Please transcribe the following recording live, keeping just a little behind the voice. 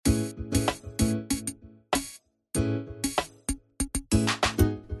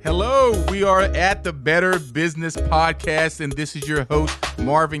Hello, we are at the Better Business Podcast, and this is your host,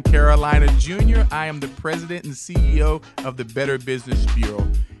 Marvin Carolina Jr. I am the president and CEO of the Better Business Bureau,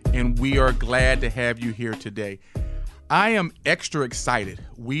 and we are glad to have you here today. I am extra excited.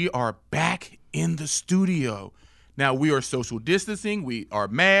 We are back in the studio. Now, we are social distancing, we are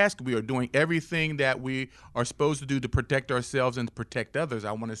masked, we are doing everything that we are supposed to do to protect ourselves and to protect others.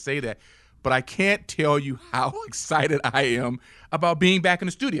 I want to say that. But I can't tell you how excited I am about being back in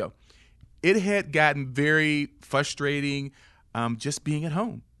the studio. It had gotten very frustrating just being at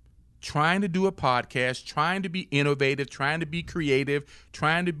home, trying to do a podcast, trying to be innovative, trying to be creative,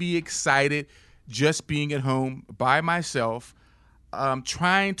 trying to be excited, just being at home by myself,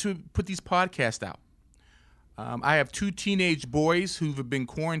 trying to put these podcasts out. I have 2 teenage boys who have been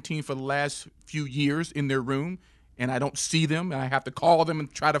quarantined for the last few years in their room, and I don't see them, and I have to call them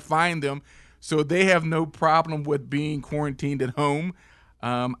and try to find them. So they have no problem with being quarantined at home.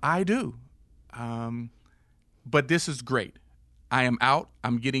 I do. But this is great. I am out.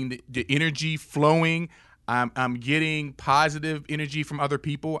 I'm getting the energy flowing. I'm getting positive energy from other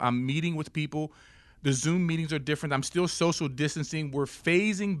people. I'm meeting with people. The Zoom meetings are different. I'm still social distancing. We're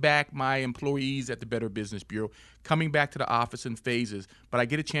phasing back my employees at the Better Business Bureau, coming back to the office in phases. But I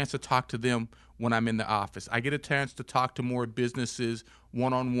get a chance to talk to them when I'm in the office. I get a chance to talk to more businesses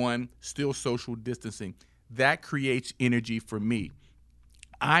one-on-one, still social distancing. That creates energy for me.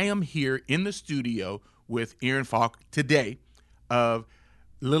 I am here in the studio with Erin Falk today of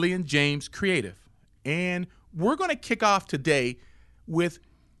Lillian James Creative. And we're going to kick off today with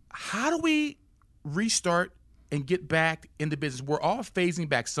how do we restart and get back into business. We're all phasing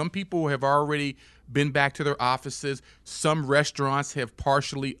back. Some people have already been back to their offices. Some restaurants have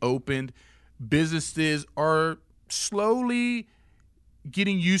partially opened. Businesses are slowly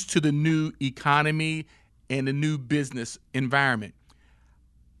getting used to the new economy and the new business environment.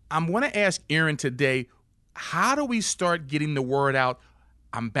 I'm going to ask Erin today, how do we start getting the word out?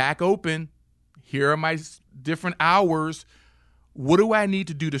 I'm back open. Here are my different hours. What do I need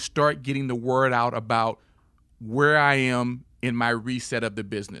to do to start getting the word out about where I am in my reset of the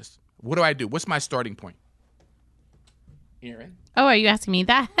business? What do I do? What's my starting point? Erin? Oh, are you asking me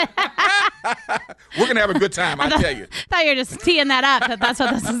that? We're going to have a good time, I tell you. I thought you were just teeing that up. That's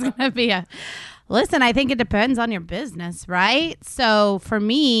what this is going to be. Listen, I think it depends on your business, right? So for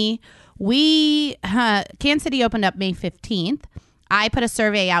me, Kansas City opened up May 15th. I put a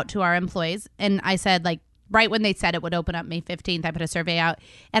survey out to our employees, and I said, right when they said it would open up May 15th, I put a survey out,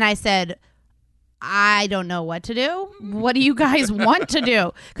 and I said, I don't know what to do. What do you guys want to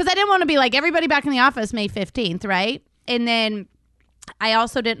do? Because I didn't want to be like, everybody back in the office May 15th, right? And then I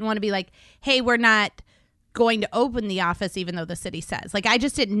also didn't want to be like, hey, we're not going to open the office even though the city says. I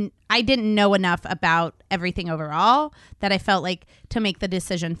didn't know enough about everything overall that I felt like to make the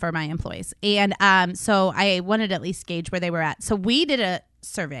decision for my employees. And so I wanted to at least gauge where they were at. So we did a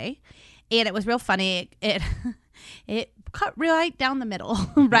survey, and it was real funny. It cut right down the middle,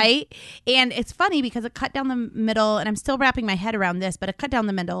 right? And it's funny because it cut down the middle, and I'm still wrapping my head around this, but it cut down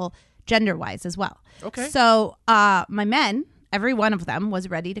the middle gender-wise as well. Okay. So my men, every one of them was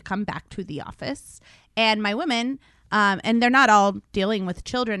ready to come back to the office. And my women, and they're not all dealing with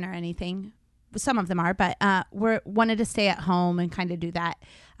children or anything. Some of them are, but wanted to stay at home and kind of do that.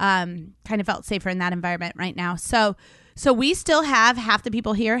 Kind of felt safer in that environment right now. So we still have half the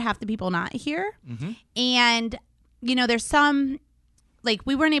people here, half the people not here. Mm-hmm. And, there's some,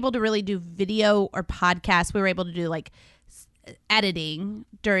 we weren't able to really do video or podcast. We were able to do editing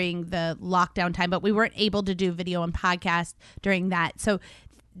during the lockdown time, but we weren't able to do video and podcast during that. So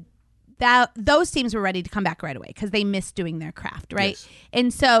those teams were ready to come back right away because they missed doing their craft, right? Yes.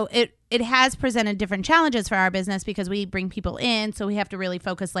 And so it has presented different challenges for our business because we bring people in, so we have to really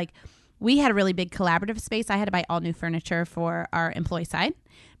focus. We had a really big collaborative space. I had to buy all new furniture for our employee side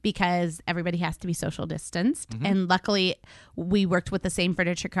because everybody has to be social distanced. Mm-hmm. And luckily, we worked with the same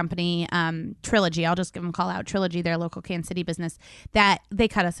furniture company, Trilogy. I'll just give them a call out. Trilogy, their local Kansas City business, that they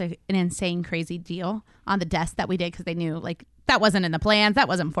cut us an insane, crazy deal on the desk that we did because they knew that wasn't in the plans, that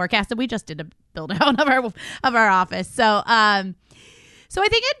wasn't forecasted. We just did a build out of our office. So I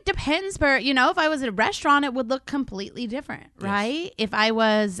think it depends. But if I was at a restaurant, it would look completely different, right? Yes. If I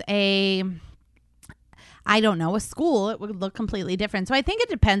was a school, it would look completely different. So I think it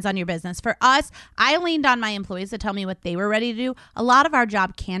depends on your business. For us, I leaned on my employees to tell me what they were ready to do. A lot of our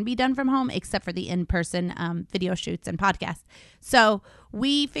job can be done from home, except for the in-person video shoots and podcasts. So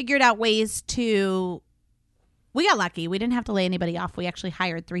we figured out ways to We got lucky. We didn't have to lay anybody off. We actually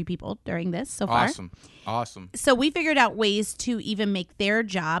hired 3 people during this so far. Awesome. So we figured out ways to even make their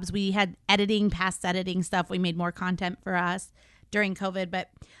jobs. We had past editing stuff. We made more content for us during COVID. But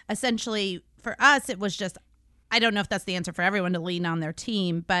essentially for us, it was just, I don't know if that's the answer for everyone to lean on their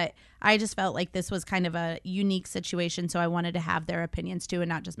team, but I just felt like this was kind of a unique situation. So I wanted to have their opinions too and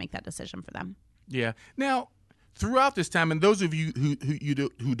not just make that decision for them. Yeah. Now, throughout this time, and those of you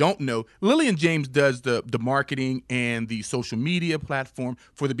who don't know, Lillian James does the marketing and the social media platform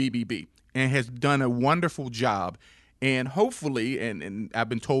for the BBB and has done a wonderful job. And hopefully, and I've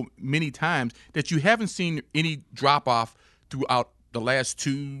been told many times that you haven't seen any drop-off throughout the last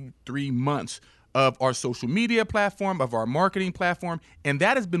 2-3 months of our social media platform, of our marketing platform, and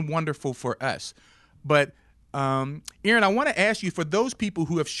that has been wonderful for us. But, Erin, I want to ask you, for those people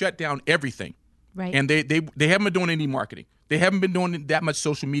who have shut down everything, right, and they haven't been doing any marketing, they haven't been doing that much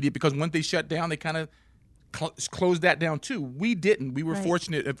social media, because once they shut down, they kind of closed that down too. We didn't. We were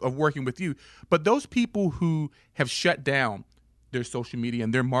fortunate of working with you. But those people who have shut down their social media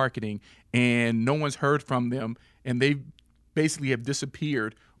and their marketing, and no one's heard from them, and they basically have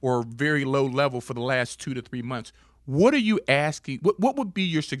disappeared or very low level for the last 2 to 3 months, what are you asking? What would be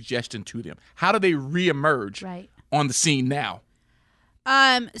your suggestion to them? How do they reemerge on the scene now?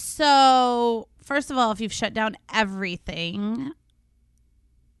 So first of all, if you've shut down everything,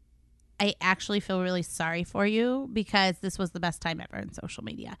 I actually feel really sorry for you, because this was the best time ever in social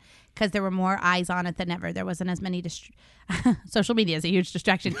media, because there were more eyes on it than ever. There wasn't as many social media is a huge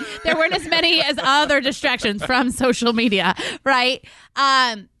distraction. There weren't as many as other distractions from social media, right?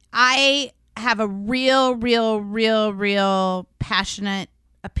 I have a real passionate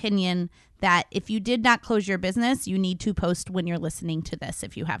opinion that if you did not close your business, you need to post when you're listening to this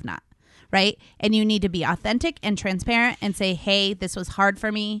if you have not. Right? And you need to be authentic and transparent and say, hey, this was hard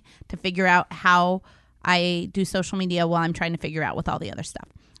for me to figure out how I do social media while I'm trying to figure out with all the other stuff.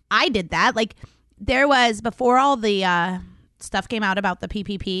 I did that. Like, there was, before all the stuff came out about the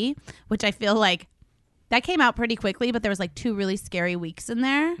PPP, which I feel like that came out pretty quickly, but there was like 2 really scary weeks in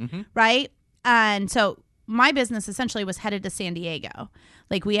there. Right? And so my business essentially was headed to San Diego.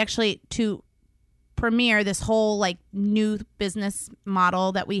 Like, we actually, to premiere this whole like new business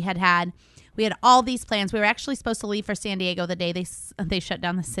model that we had all these plans. We were actually supposed to leave for San Diego the day they shut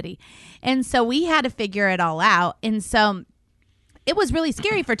down the city, and so we had to figure it all out. And so it was really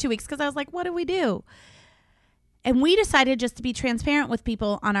scary for 2 weeks, because I was like, what do we do? And we decided just to be transparent with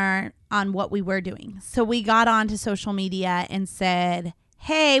people on what we were doing. So we got onto social media and said,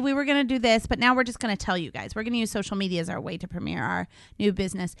 hey, we were going to do this, but now we're just going to tell you guys. We're going to use social media as our way to premiere our new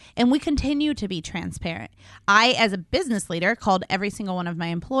business. And we continue to be transparent. I, as a business leader, called every single one of my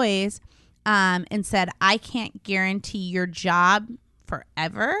employees and said, I can't guarantee your job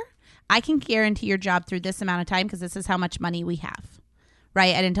forever. I can guarantee your job through this amount of time, because this is how much money we have.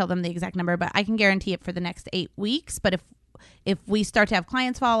 Right? I didn't tell them the exact number, but I can guarantee it for the next 8 weeks. But if we start to have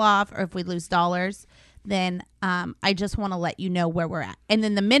clients fall off, or if we lose dollars, then I just want to let you know where we're at. And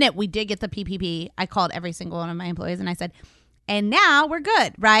then the minute we did get the PPP, I called every single one of my employees and I said, and now we're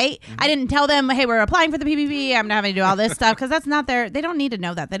good, right? I didn't tell them, hey, we're applying for the PPP, I'm not having to do all this stuff, because that's not they don't need to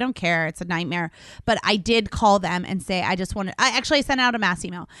know that. They don't care. It's a nightmare. But I did call them and say, I actually sent out a mass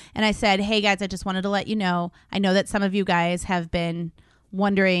email. And I said, hey, guys, I just wanted to let you know. I know that some of you guys have been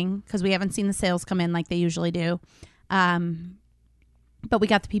wondering, because we haven't seen the sales come in like they usually do. But we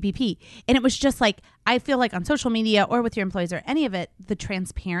got the PPP. And it was just like, I feel like on social media or with your employees or any of it, the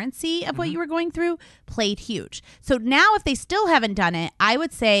transparency of what you were going through played huge. So now if they still haven't done it, I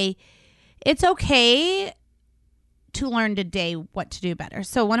would say it's okay to learn today what to do better.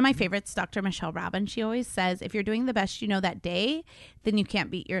 So one of my favorites, Dr. Michelle Robin, she always says, if you're doing the best you know that day, then you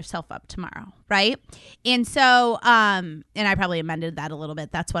can't beat yourself up tomorrow, right? And so, and I probably amended that a little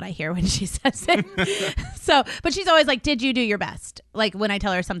bit. That's what I hear when she says it. So, but she's always like, did you do your best? Like when I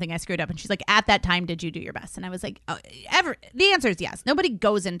tell her something I screwed up, and she's like, at that time, did you do your best? And I was like, the answer is yes. Nobody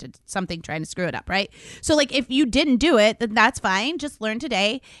goes into something trying to screw it up, right? So like, if you didn't do it, then that's fine. Just learn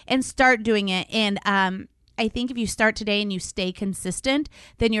today and start doing it. And, I think if you start today and you stay consistent,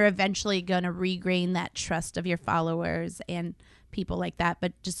 then you're eventually going to regain that trust of your followers and people like that.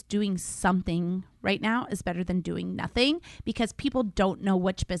 But just doing something right now is better than doing nothing, because people don't know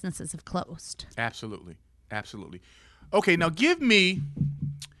which businesses have closed. Absolutely. Okay, now give me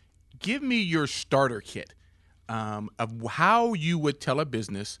your starter kit of how you would tell a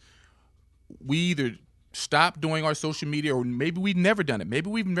business, we either stop doing our social media, or maybe we've never done it. Maybe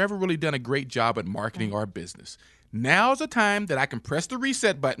we've never really done a great job at marketing our business. Now's the time that I can press the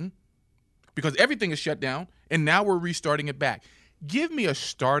reset button, because everything is shut down, and now we're restarting it back. Give me a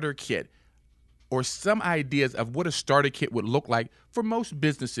starter kit or some ideas of what a starter kit would look like for most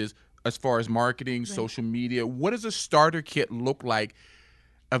businesses as far as marketing, social media. What does a starter kit look like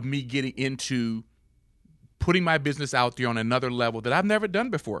of me getting into putting my business out there on another level that I've never done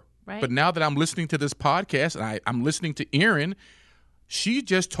before. Right. But now that I'm listening to this podcast and I'm listening to Erin, she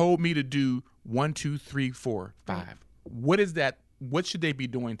just told me to do 1, 2, 3, 4, 5. Right. What is that? What should they be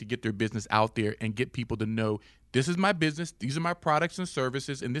doing to get their business out there and get people to know this is my business, these are my products and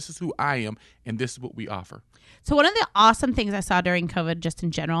services, and this is who I am, and this is what we offer? So one of the awesome things I saw during COVID, just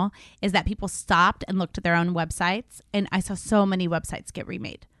in general, is that people stopped and looked at their own websites, and I saw so many websites get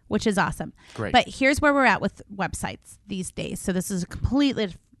remade, which is awesome. Great. But here's where we're at with websites these days. So this is a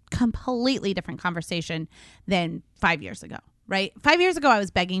completely different conversation than 5 years ago, right? 5 years ago, I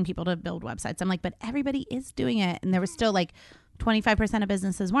was begging people to build websites. I'm like, but everybody is doing it. And there was still like 25% of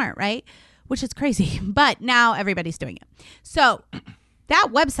businesses weren't, right? Which is crazy. But now everybody's doing it. So that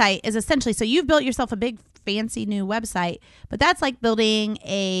website is essentially, so you've built yourself a big fancy new website, but that's like building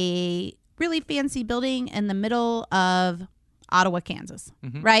a really fancy building in the middle of Ottawa, Kansas,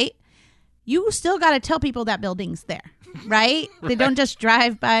 right? You still got to tell people that building's there, right? They don't just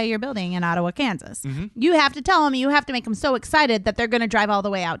drive by your building in Ottawa, Kansas. You have to tell them, you have to make them so excited that they're going to drive all the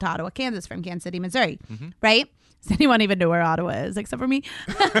way out to Ottawa, Kansas from Kansas City, Missouri, right? Does anyone even know where Ottawa is except for me?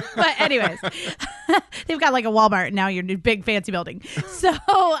 But anyways, they've got like a Walmart now, your new big fancy building. So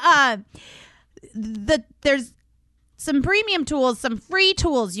there's some premium tools, some free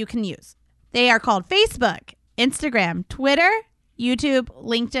tools you can use. They are called Facebook, Instagram, Twitter, YouTube,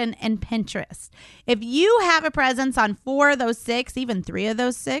 LinkedIn, and Pinterest. If you have a presence on 4 of those 6, even 3 of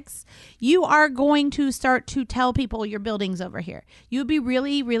those 6, you are going to start to tell people your building's over here. You'd be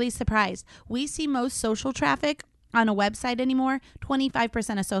really, really surprised. We see most social traffic on a website anymore.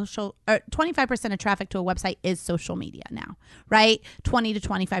 25% of traffic to a website is social media now, right? 20 to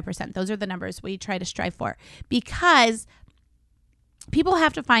 25%. Those are the numbers we try to strive for, because people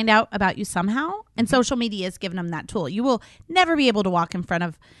have to find out about you somehow, and social media is giving them that tool. You will never be able to walk in front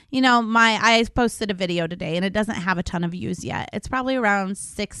of, I posted a video today and it doesn't have a ton of views yet. It's probably around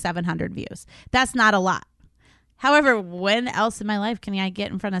 600-700 views. That's not a lot. However, when else in my life can I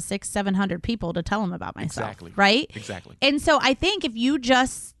get in front of 600-700 people to tell them about myself? Exactly. Right? Exactly. And so I think if you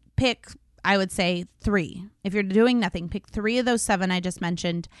just pick, I would say 3, if you're doing nothing, pick 3 of those 7 I just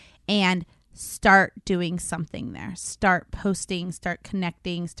mentioned and start doing something there. Start posting, start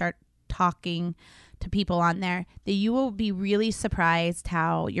connecting, start talking to people on there, that you will be really surprised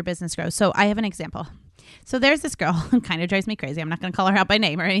how your business grows. So I have an example. So there's this girl who kind of drives me crazy. I'm not going to call her out by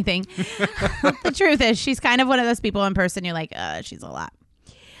name or anything. The truth is, she's kind of one of those people in person you're like, she's a lot.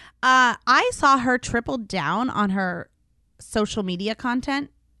 I saw her triple down on her social media content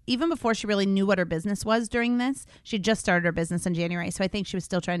even before she really knew what her business was during this. She just started her business in January, so I think she was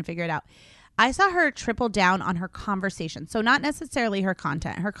still trying to figure it out. I saw her triple down on her conversation. So not necessarily her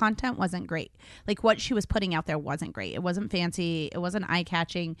content. Her content wasn't great. Like what she was putting out there wasn't great. It wasn't fancy. It wasn't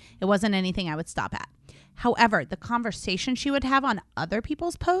eye-catching. It wasn't anything I would stop at. However, the conversation she would have on other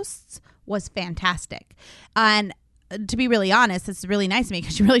people's posts was fantastic. And to be really honest, it's really nice to me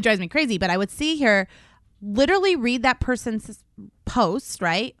because she really drives me crazy. But I would see her literally read that person's post,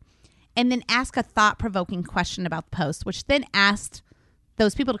 right? And then ask a thought-provoking question about the post, which then asked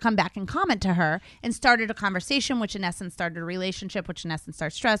those people to come back and comment to her, and started a conversation, which in essence started a relationship, which in essence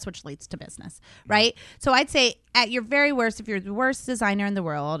starts trust, which leads to business, right? So I'd say at your very worst, if you're the worst designer in the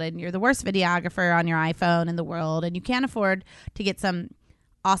world and you're the worst videographer on your iPhone in the world and you can't afford to get some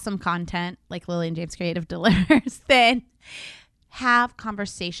awesome content like Lillian James Creative delivers, then have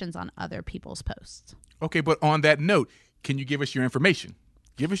conversations on other people's posts. Okay, but on that note, can you give us your information?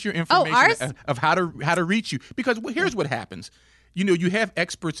 Give us your information of how to reach you. Because here's what happens. You have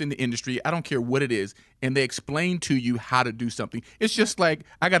experts in the industry, I don't care what it is, and they explain to you how to do something. It's just like,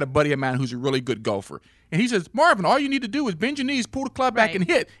 I got a buddy of mine who's a really good golfer. And he says, Marvin, all you need to do is bend your knees, pull the club back and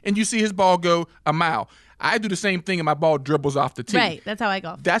hit, and you see his ball go a mile. I do the same thing and my ball dribbles off the tee. Right, that's how I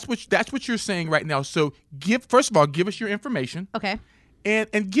golf. That's what you're saying right now. So first of all, give us your information. Okay.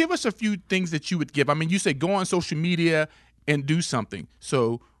 And give us a few things that you would give. I mean, you say go on social media and do something.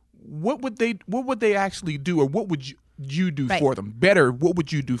 So what would they actually do, or what would you do for them? Better, what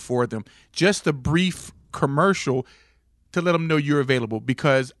would you do for them? Just a brief commercial to let them know you're available,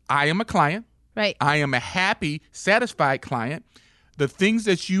 because I am a client. Right. I am a happy, satisfied client. The things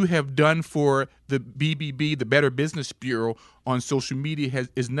that you have done for the BBB, the Better Business Bureau, on social media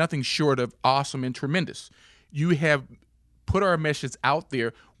is nothing short of awesome and tremendous. You have put our message out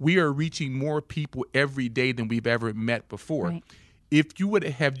there. We are reaching more people every day than we've ever met before. Right. If you would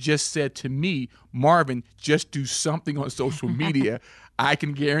have just said to me, Marvin, just do something on social media, I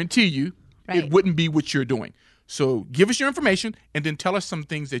can guarantee you it wouldn't be what you're doing. So give us your information and then tell us some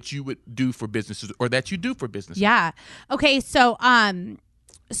things that you would do for businesses, or that you do for businesses. Yeah. Okay. So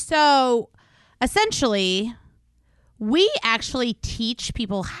essentially, we actually teach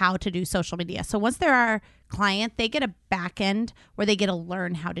people how to do social media. So once they're our client, they get a back end where they get to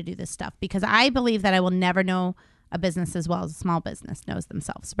learn how to do this stuff, because I believe that I will never know a business as well as a small business knows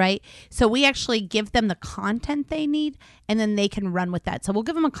themselves, right? So we actually give them the content they need, and then they can run with that. So we'll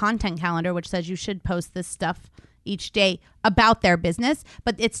give them a content calendar, which says you should post this stuff each day about their business,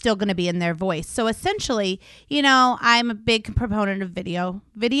 but it's still going to be in their voice. So essentially, I'm a big proponent of video.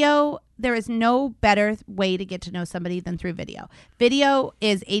 There is no better way to get to know somebody than through video. Video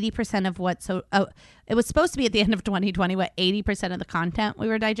is 80% of what, it was supposed to be at the end of 2020, what 80% of the content we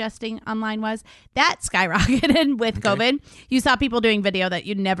were digesting online was. That skyrocketed with COVID. You saw people doing video that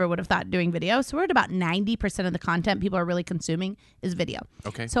you never would have thought doing video. So we're at about 90% of the content people are really consuming is video.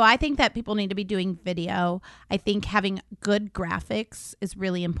 Okay. So I think that people need to be doing video. I think having good graphics is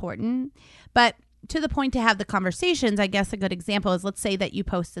really important. But to the point to have the conversations, I guess a good example is, let's say that you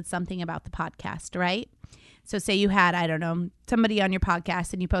posted something about the podcast, right? So say you had, I don't know, somebody on your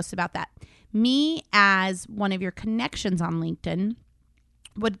podcast and you posted about that. Me, as one of your connections on LinkedIn,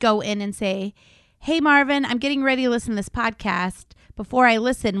 would go in and say, hey, Marvin, I'm getting ready to listen to this podcast. Before I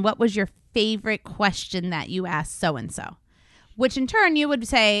listen, what was your favorite question that you asked so-and-so? Which in turn you would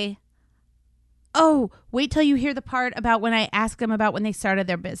say, oh, wait till you hear the part about when I asked them about when they started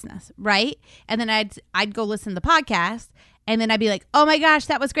their business, right? And then I'd go listen to the podcast, and then I'd be like, oh my gosh,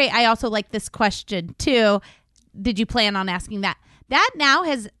 that was great. I also like this question too. Did you plan on asking that? That now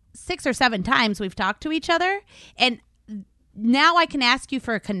has 6 or 7 times we've talked to each other, and now I can ask you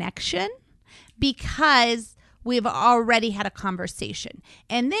for a connection because we've already had a conversation.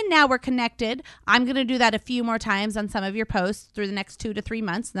 And then now we're connected. I'm going to do that a few more times on some of your posts through the next 2 to 3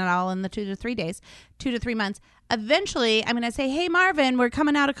 months, not all in the 2 to 3 days, 2 to 3 months. Eventually, I'm going to say, hey, Marvin, we're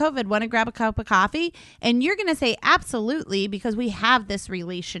coming out of COVID. Want to grab a cup of coffee? And you're going to say, absolutely, because we have this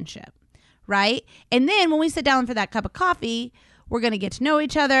relationship, right? And then when we sit down for that cup of coffee, we're going to get to know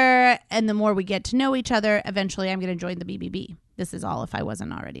each other. And the more we get to know each other, eventually I'm going to join the BBB. This is all if I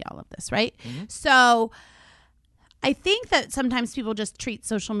wasn't already all of this, right? Mm-hmm. So I think that sometimes people just treat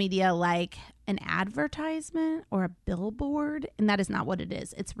social media like an advertisement or a billboard, and that is not what it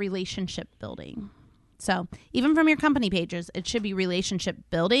is. It's relationship building. So even from your company pages, it should be relationship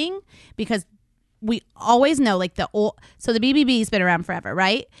building, because we always know, like the BBB's been around forever,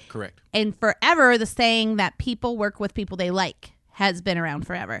 right? Correct. And forever, the saying that people work with people they like has been around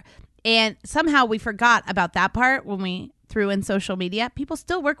forever. And somehow we forgot about that part when we threw in social media. People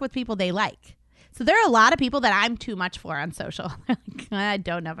still work with people they like. So there are a lot of people that I'm too much for on social. I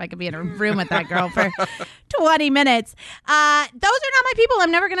don't know if I could be in a room with that girl for 20 minutes. Those are not my people.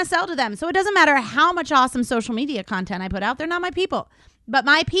 I'm never going to sell to them. So it doesn't matter how much awesome social media content I put out. They're not my people. But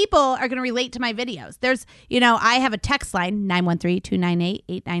my people are going to relate to my videos. There's, I have a text line,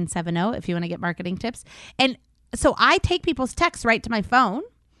 913-298-8970, if you want to get marketing tips. And so I take people's texts right to my phone.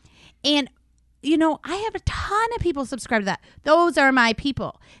 And I have a ton of people subscribe to that. Those are my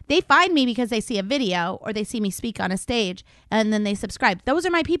people. They find me because they see a video or they see me speak on a stage, and then they subscribe. Those are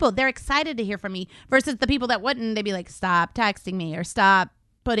my people. They're excited to hear from me, versus the people that wouldn't. They'd be like, stop texting me or stop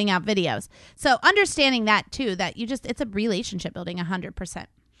putting out videos. So understanding that too, that it's a relationship building 100%.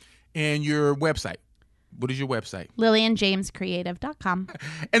 And your website. What is your website? LillianJamesCreative.com.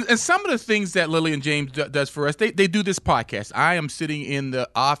 And some of the things that Lillian James does for us, they do this podcast. I am sitting in the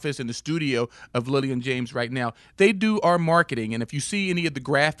office, in the studio of Lillian James right now. They do our marketing. And if you see any of the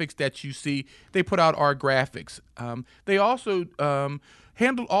graphics that you see, they put out our graphics. They also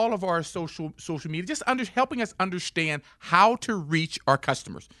handle all of our social media, just helping us understand how to reach our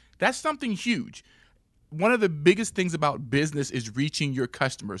customers. That's something huge. One of the biggest things about business is reaching your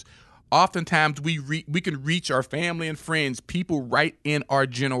customers. Oftentimes, we can reach our family and friends, people right in our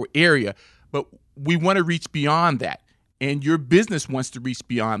general area, but we want to reach beyond that. And your business wants to reach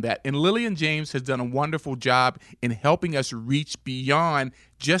beyond that. And Lillian James has done a wonderful job in helping us reach beyond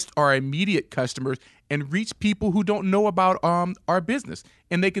just our immediate customers and reach people who don't know about our business.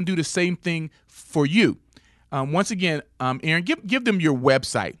 And they can do the same thing for you. Once again, Erin, give them your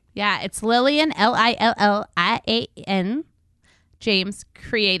website. Yeah, it's Lillian, LILLIAN.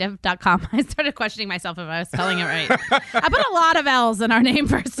 JamesCreative.com. I started questioning myself if I was spelling it right. I put a lot of L's in our name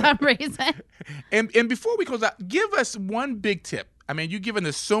for some reason. And before we close out, give us one big tip. I mean, you've given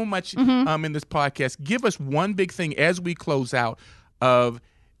us so much in this podcast. Give us one big thing as we close out of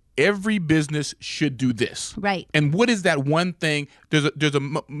every business should do this. Right. And what is that one thing? There's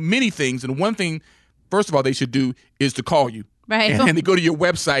many things, and one thing, first of all, they should do is to call you. Right. And to go to your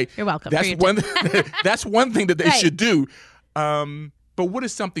website. You're welcome. That's one thing that they should do. But what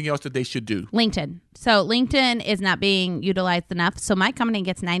is something else that they should do? LinkedIn. So LinkedIn is not being utilized enough. So my company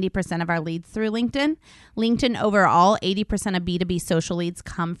gets 90% of our leads through LinkedIn. LinkedIn overall, 80% of B2B social leads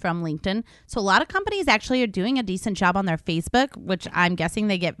come from LinkedIn. So a lot of companies actually are doing a decent job on their Facebook, which I'm guessing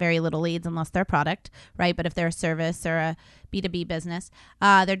they get very little leads unless they're product, right? But if they're a service or a B2B business,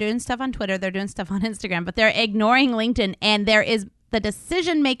 they're doing stuff on Twitter, they're doing stuff on Instagram, but they're ignoring LinkedIn. And the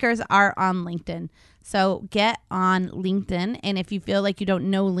decision makers are on LinkedIn. So get on LinkedIn. And if you feel like you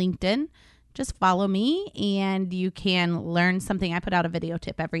don't know LinkedIn, just follow me and you can learn something. I put out a video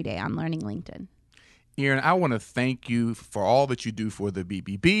tip every day on learning LinkedIn. Erin, I want to thank you for all that you do for the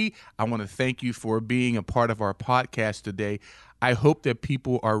BBB. I want to thank you for being a part of our podcast today. I hope that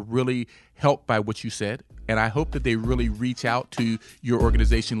people are really helped by what you said, and I hope that they really reach out to your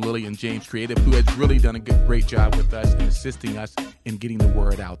organization, Lily and James Creative, who has really done a great job with us and assisting us in getting the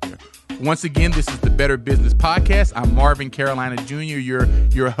word out there. Once again, this is the Better Business Podcast. I'm Marvin Carolina Jr.,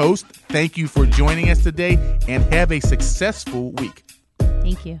 your host. Thank you for joining us today, and have a successful week.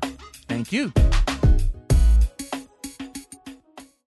 Thank you. Thank you.